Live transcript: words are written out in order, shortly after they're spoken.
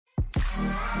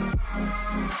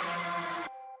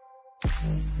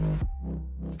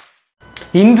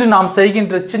இன்று நாம்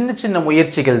செய்கின்ற சின்ன சின்ன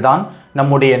முயற்சிகள் தான்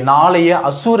நம்முடைய நாளைய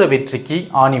அசூர வெற்றிக்கு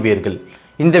ஆணிவேர்கள்.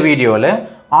 இந்த வீடியோவில்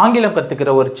ஆங்கிலம் கற்றுக்கிற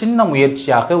ஒரு சின்ன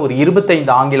முயற்சியாக ஒரு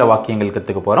 25 ஆங்கில வாக்கியங்கள்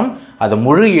கற்றுக்க போகிறோம். அதை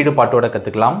முழு ஈடுபாட்டோட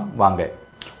கற்றுக்கலாம் வாங்க.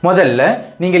 முதல்ல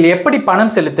நீங்கள் எப்படி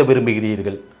பணம் செலுத்த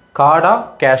விரும்புகிறீர்கள்? கார்டா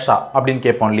கேஷா அப்படின்னு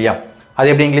கேட்போம் இல்லையா? அது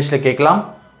எப்படி இங்கிலீஷில் கேட்கலாம்?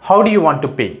 How to you want to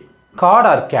pay? Card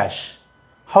R cash?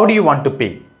 How to you want to pay?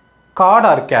 Card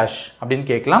R cash அப்படின்னு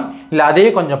கேட்கலாம். இல்லை அதே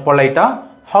கொஞ்சம் பொலைட்டாக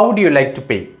how do you like to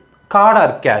pay? Card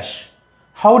or cash?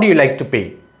 How do you like to pay?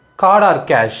 Card or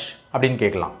cash அப்படின்னு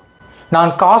கேட்கலாம்.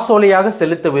 நான் காசோலையாக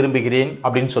செலுத்த விரும்புகிறேன்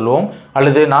அப்படின்னு சொல்லுவோம்.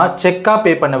 அல்லது நான் செக்காக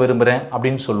பே பண்ண விரும்புகிறேன்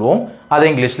அப்படின்னு சொல்லுவோம். அது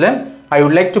இங்கிலீஷில் I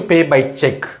would like to pay by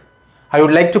check. I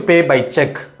would like to pay by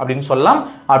check அப்படின்னு சொல்லலாம்.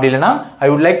 அப்படி இல்லைனா I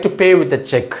would like to pay with a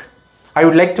check. I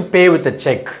would like to pay with a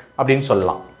check அப்படின்னு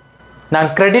சொல்லலாம். நான்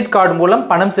கிரெடிட் கார்டு மூலம்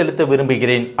பணம் செலுத்த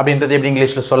விரும்புகிறேன் அப்படின்றது எப்படி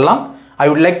இங்கிலீஷில் சொல்லலாம்? I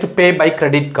would like to pay by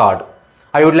credit card.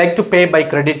 I would like to pay by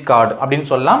credit card அப்படின்னு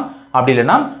சொல்லலாம். அப்படி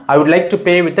இல்லைனா I would like to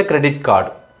pay with a credit card.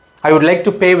 I would like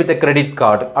to pay with a credit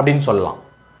card அப்படின்னு சொல்லலாம்.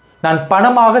 நான்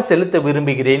பணமாக செலுத்த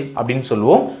விரும்புகிறேன் அப்படின்னு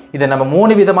சொல்லுவோம். இதை நம்ம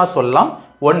 3 விதமாக சொல்லலாம்.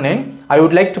 ஒன்று I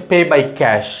would like to pay by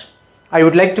cash. I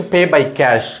would like to pay by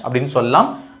cash அப்படின்னு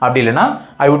சொல்லலாம். அப்படி இல்லைனா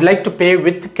I would like to pay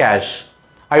with cash.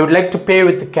 I would like to pay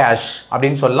with cash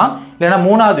அப்படின்னு சொல்லலாம். இல்லைனா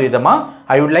மூணாவது விதமாக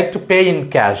I would like to pay in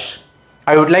cash.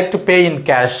 I would like to pay in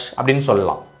cash அப்படின்னு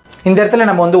சொல்லலாம். இந்த இடத்துல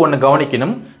நம்ம ஒன்று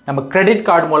கவனிக்கணும். நம்ம கிரெடிட்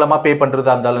கார்டு மூலமாக பே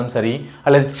பண்ணுறதா இருந்தாலும் சரி,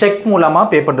 அல்லது செக் மூலமாக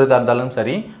பே பண்ணுறதா இருந்தாலும்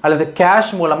சரி, அல்லது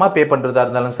கேஷ் மூலமாக பே பண்ணுறதா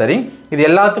இருந்தாலும் சரி, இது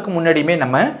எல்லாத்துக்கும் முன்னாடியுமே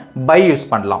நம்ம பை யூஸ்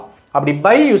பண்ணலாம். அப்படி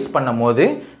பை யூஸ் பண்ணும் போது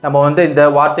நம்ம இந்த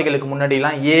வார்த்தைகளுக்கு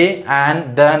முன்னாடிலாம் ஏ அண்ட்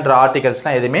தன்ற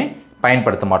ஆர்டிகல்ஸ்லாம் எதுவுமே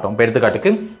பயன்படுத்த மாட்டோம். இப்போ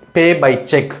எடுத்துக்காட்டுக்கு பே பை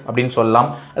செக் அப்படின்னு சொல்லலாம்,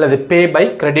 அல்லது பே பை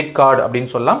கிரெடிட் கார்டு அப்படின்னு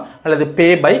சொல்லலாம், அல்லது பே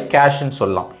பை கேஷ்ன்னு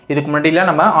சொல்லலாம். இதுக்கு முன்னாடிலாம்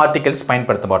நம்ம ஆர்டிகல்ஸ்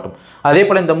பயன்படுத்த மாட்டோம். அதே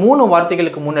போல் இந்த 3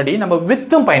 வார்த்தைகளுக்கு முன்னாடி நம்ம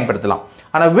வித்தும் பயன்படுத்தலாம்.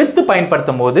 ஆனால் வித்து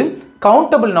பயன்படுத்தும் போது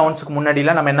கவுண்டபிள் நவுன்ஸுக்கு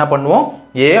முன்னாடிலாம் நம்ம என்ன பண்ணுவோம்?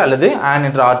 ஏ அல்லது ஆன்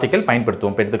என்ற ஆர்டிகல்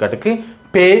பயன்படுத்துவோம். இப்போ எடுத்துக்காட்டுக்கு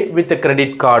பே வித்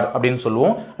கிரெடிட் கார்டு அப்படின்னு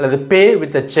சொல்லுவோம், அல்லது பே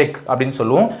வித் செக் அப்படின்னு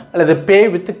சொல்லுவோம், அல்லது பே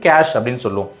வித் கேஷ் அப்படின்னு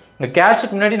சொல்லுவோம். இந்த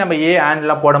கேஷுக்கு முன்னாடி நம்ம ஏ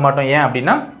ஆன்லாம் போட மாட்டோம். ஏன்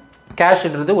அப்படின்னா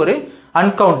கேஷ்ன்றது ஒரு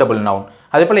அன்கவுண்டபிள் நவுன்.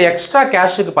 அதே போல் எக்ஸ்ட்ரா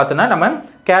கேஷுக்கு பார்த்தோன்னா நம்ம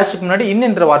கேஷுக்கு முன்னாடி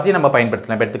இன்னென்ற வார்த்தையை நம்ம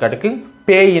பயன்படுத்தலாம். இப்போ எடுத்துக்காட்டுக்கு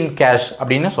பே இன் கேஷ்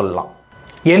அப்படின்னு சொல்லலாம்.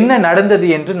 என்ன நடந்தது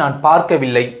என்று நான்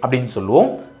பார்க்கவில்லை அப்படின்னு சொல்லுவோம்.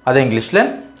 அதை இங்கிலீஷில்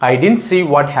I didn't see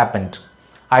what happened.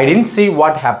 I didn't see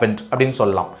what happened அப்படின்னு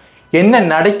சொல்லலாம். என்ன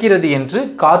நடக்கிறது என்று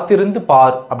காத்திருந்து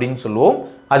பார் அப்படின்னு சொல்லுவோம்.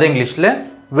 அதை இங்கிலீஷில்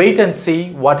wait and see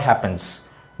what happens.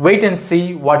 Wait and see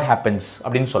what happens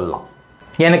அப்படின்னு சொல்லலாம்.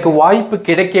 எனக்கு வாய்ப்பு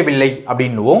கிடைக்கவில்லை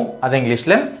அப்படின்னுவோம். அது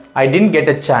இங்கிலீஷில் I didn't get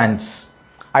a chance.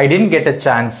 I didn't get a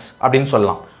chance அப்படின்னு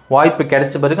சொல்லலாம். வாய்ப்பு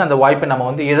கிடைச்ச பிறகு அந்த வாய்ப்பை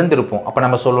நம்ம இழந்திருப்போம். அப்போ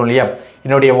நம்ம சொல்லுவோம் இல்லையா,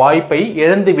 என்னுடைய வாய்ப்பை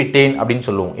இழந்து விட்டேன் அப்படின்னு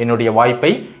சொல்லுவோம். என்னுடைய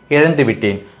வாய்ப்பை இழந்து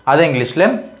விட்டேன். அது இங்கிலீஷில்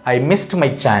I missed my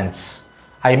chance.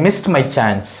 I missed my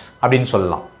chance அப்படின்னு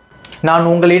சொல்லலாம். நான்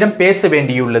உங்களிடம் பேச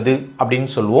வேண்டியுள்ளது அப்படின்னு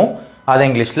சொல்லுவோம். அது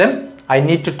இங்கிலீஷில் I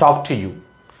need to talk to you.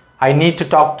 I need to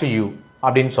talk to you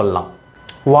அப்படின்னு சொல்லலாம்.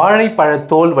 வாழைப்பழ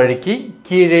தோல் வழுக்கி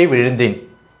கீழே விழுந்தேன்.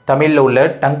 தமிழில் உள்ள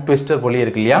டங் ட்விஸ்டர் போல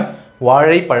இருக்கு இல்லையா?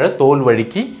 வாழைப்பழ தோல்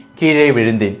வழுக்கி கீழே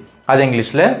விழுந்தேன். அது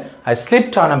இங்கிலீஷில் I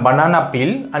slipped on a banana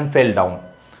peel and fell down.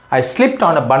 I slipped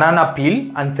on a banana peel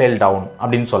and fell down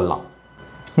அப்படின்னு சொல்லலாம்.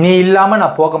 நீ இல்லாமல்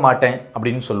நான் போக மாட்டேன்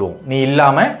அப்படின்னு சொல்லுவோம். நீ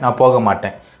இல்லாமல் நான் போக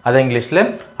மாட்டேன். அது இங்கிலீஷில்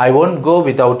I won't go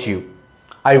without you.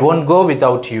 I won't go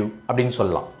without you அப்படின்னு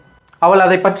சொல்லலாம். அவள்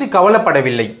அதை பற்றி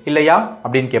கவலைப்படவில்லை இல்லையா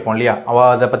அப்படின்னு கேட்போம் இல்லையா?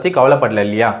 அவள் அதை பற்றி கவலைப்படலை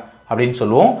இல்லையா அப்படின்னு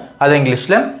சொல்லுவோம். அது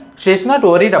இங்கிலீஷில் she is not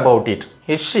worried about it.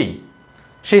 Is she?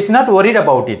 She is not worried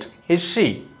about it. Is she?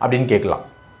 அப்படின்னு கேட்கலாம்.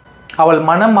 அவள்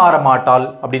மனம் மாற மாட்டாள்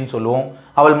அப்படின்னு சொல்லுவோம்.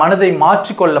 அவள் மனதை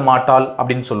மாற்றிக்கொள்ள மாட்டாள்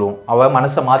அப்படின்னு சொல்லுவோம். அவள்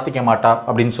மனசை மாற்றிக்க மாட்டாள்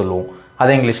அப்படின்னு சொல்லுவோம்.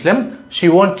 அது இங்கிலீஷில் she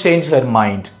won't change her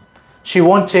mind. She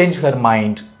won't change her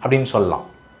mind அப்படின்னு சொல்லலாம்.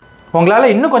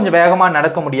 உங்களால் இன்னும் கொஞ்சம் வேகமாக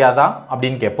நடக்க முடியாதா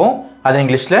அப்படின்னு கேட்போம். அது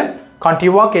இங்கிலீஷில் can't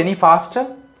you walk any faster?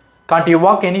 Can't you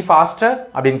walk any faster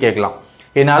அப்படின்னு கேட்கலாம்.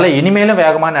 என்னால் இனிமேலும்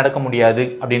வேகமாக நடக்க முடியாது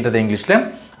அப்படின்றத இங்கிலீஷில்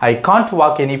I can't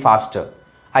walk any faster.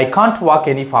 I can't walk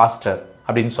any faster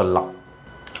அப்படின்னு சொல்லலாம்.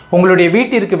 உங்களுடைய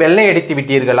வீட்டிற்கு வெள்ளை அடித்து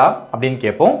விட்டீர்களா அப்படின்னு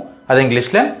கேட்போம். அது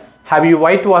இங்கிலீஷில் have you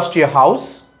whitewashed your house?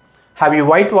 Have you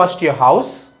whitewashed your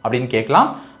house அப்படின்னு கேட்கலாம்.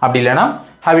 அப்படி இல்லைனா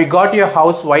have you got your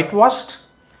house whitewashed?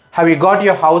 Have you got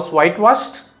your house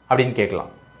whitewashed அப்படின்னு கேட்கலாம்.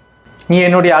 நீ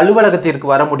என்னுடைய அலுவலகத்திற்கு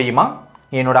வர முடியுமா?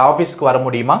 நீ என்னோட ஆஃபீஸ்க்கு வர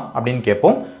முடியுமா அப்படின்னு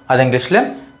கேட்போம். அது இங்கிலீஷில்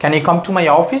can you come to my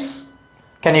office?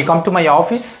 Can you come to my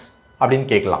office அப்படின்னு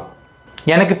கேட்கலாம்.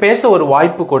 எனக்கு பேச ஒரு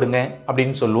வாய்ப்பு கொடுங்க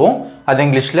அப்படின்னு சொல்லுவோம். அது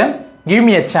இங்கிலீஷில் give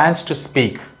me a chance to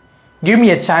speak. Give me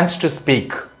a chance to speak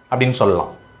அப்படின்னு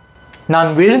சொல்லலாம். நான்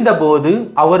விழுந்தபோது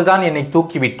அவர்தான் என்னை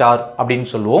தூக்கிவிட்டார் அப்படின்னு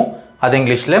சொல்லுவோம். அது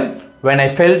இங்கிலீஷில் when I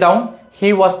fell down he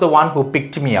was the one who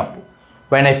picked me up.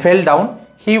 when I fell down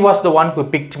he was the one who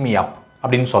picked me up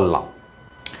அப்படின்னு சொல்லலாம்.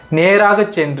 நேராக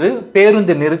சென்று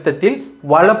பேருந்து நிறுத்தத்தில்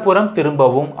வலப்புறம்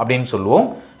திரும்பவும் அப்படின்னு சொல்லுவோம்.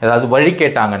 அதாவது வழி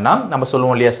கேட்டாங்கன்னா நம்ம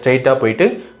சொல்லுவோம் இல்லையா, ஸ்ட்ரைட்டாக போயிட்டு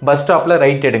பஸ் ஸ்டாப்பில்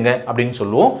ரைட் எடுங்க அப்படின்னு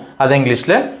சொல்லுவோம். அது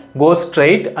இங்கிலீஷில் go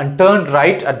straight and turn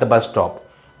right at the bus stop.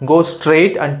 go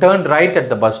straight and turn right at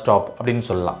the bus stop அப்படின்னு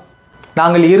சொல்லலாம்.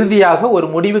 நாங்கள் இறுதியாக ஒரு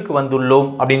முடிவுக்கு வந்துள்ளோம்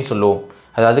அப்படின்னு சொல்லுவோம்.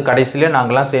 அதாவது கடைசியில்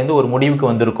நாங்களாம் சேர்ந்து ஒரு முடிவுக்கு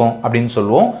வந்திருக்கோம் அப்படின்னு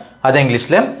சொல்லுவோம். அது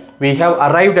இங்கிலீஷில் we have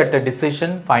arrived at a decision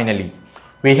finally.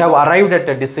 we have arrived at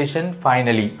a decision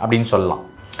finally அப்படின்னு சொல்லலாம்.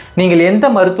 நீங்கள் எந்த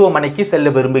மருத்துவமனைக்கு செல்ல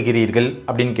விரும்புகிறீர்கள்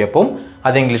அப்படின்னு கேட்போம்.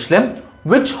 அது இங்கிலீஷில்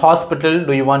which hospital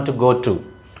do you want to go to?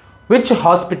 which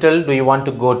hospital do you want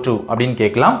to go to அப்படின்னு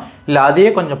கேட்கலாம். இல்லை அதையே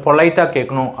கொஞ்சம் பொலைட்டாக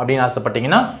கேட்கணும் அப்படின்னு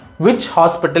ஆசைப்பட்டீங்கன்னா which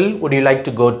hospital would you like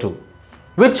to go to?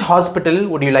 which hospital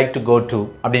would you like to go to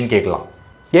அப்படின்னு கேட்கலாம்.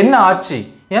 என்ன ஆச்சு,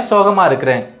 ஏன் சோகமாக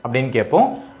இருக்கிறேன் அப்படின்னு கேட்போம்.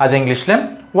 அது இங்கிலீஷில்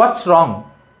what's wrong?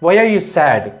 why are you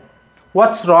sad?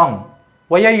 what's wrong?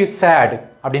 why are you sad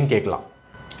அப்படின்னு கேட்கலாம்.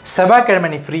 செவ்வாய்க்கிழமை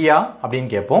நீ ஃப்ரீயா அப்படின்னு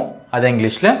கேட்போம். அது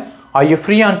இங்கிலீஷில் are you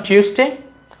free on Tuesday?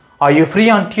 are you free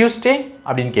on Tuesday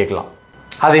அப்படின்னு கேட்கலாம்.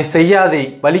 அதை செய்யாதே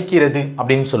வலிக்கிறது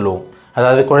அப்படின்னு சொல்லுவோம்.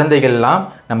 அதாவது குழந்தைகள்லாம்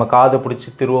நம்ம காதை பிடிச்சி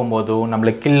திருவும் போதோ,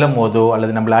 நம்மளை கிள்ளும் போதோ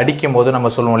அல்லது நம்மளை அடிக்கும் போதோ நம்ம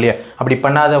சொல்லுவோம் இல்லையா, அப்படி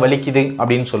பண்ணாத வலிக்குது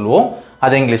அப்படின்னு சொல்லுவோம்.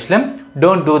 அது இங்கிலீஷில்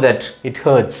don't do that, it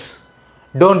hurts.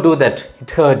 don't do that,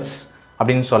 it hurts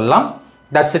அப்படின்னு சொல்லலாம்.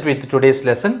 That's it with today's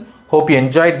lesson. Hope you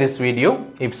enjoyed this video.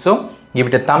 If so, give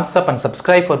it a thumbs up and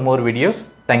subscribe for more videos.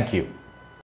 Thank you.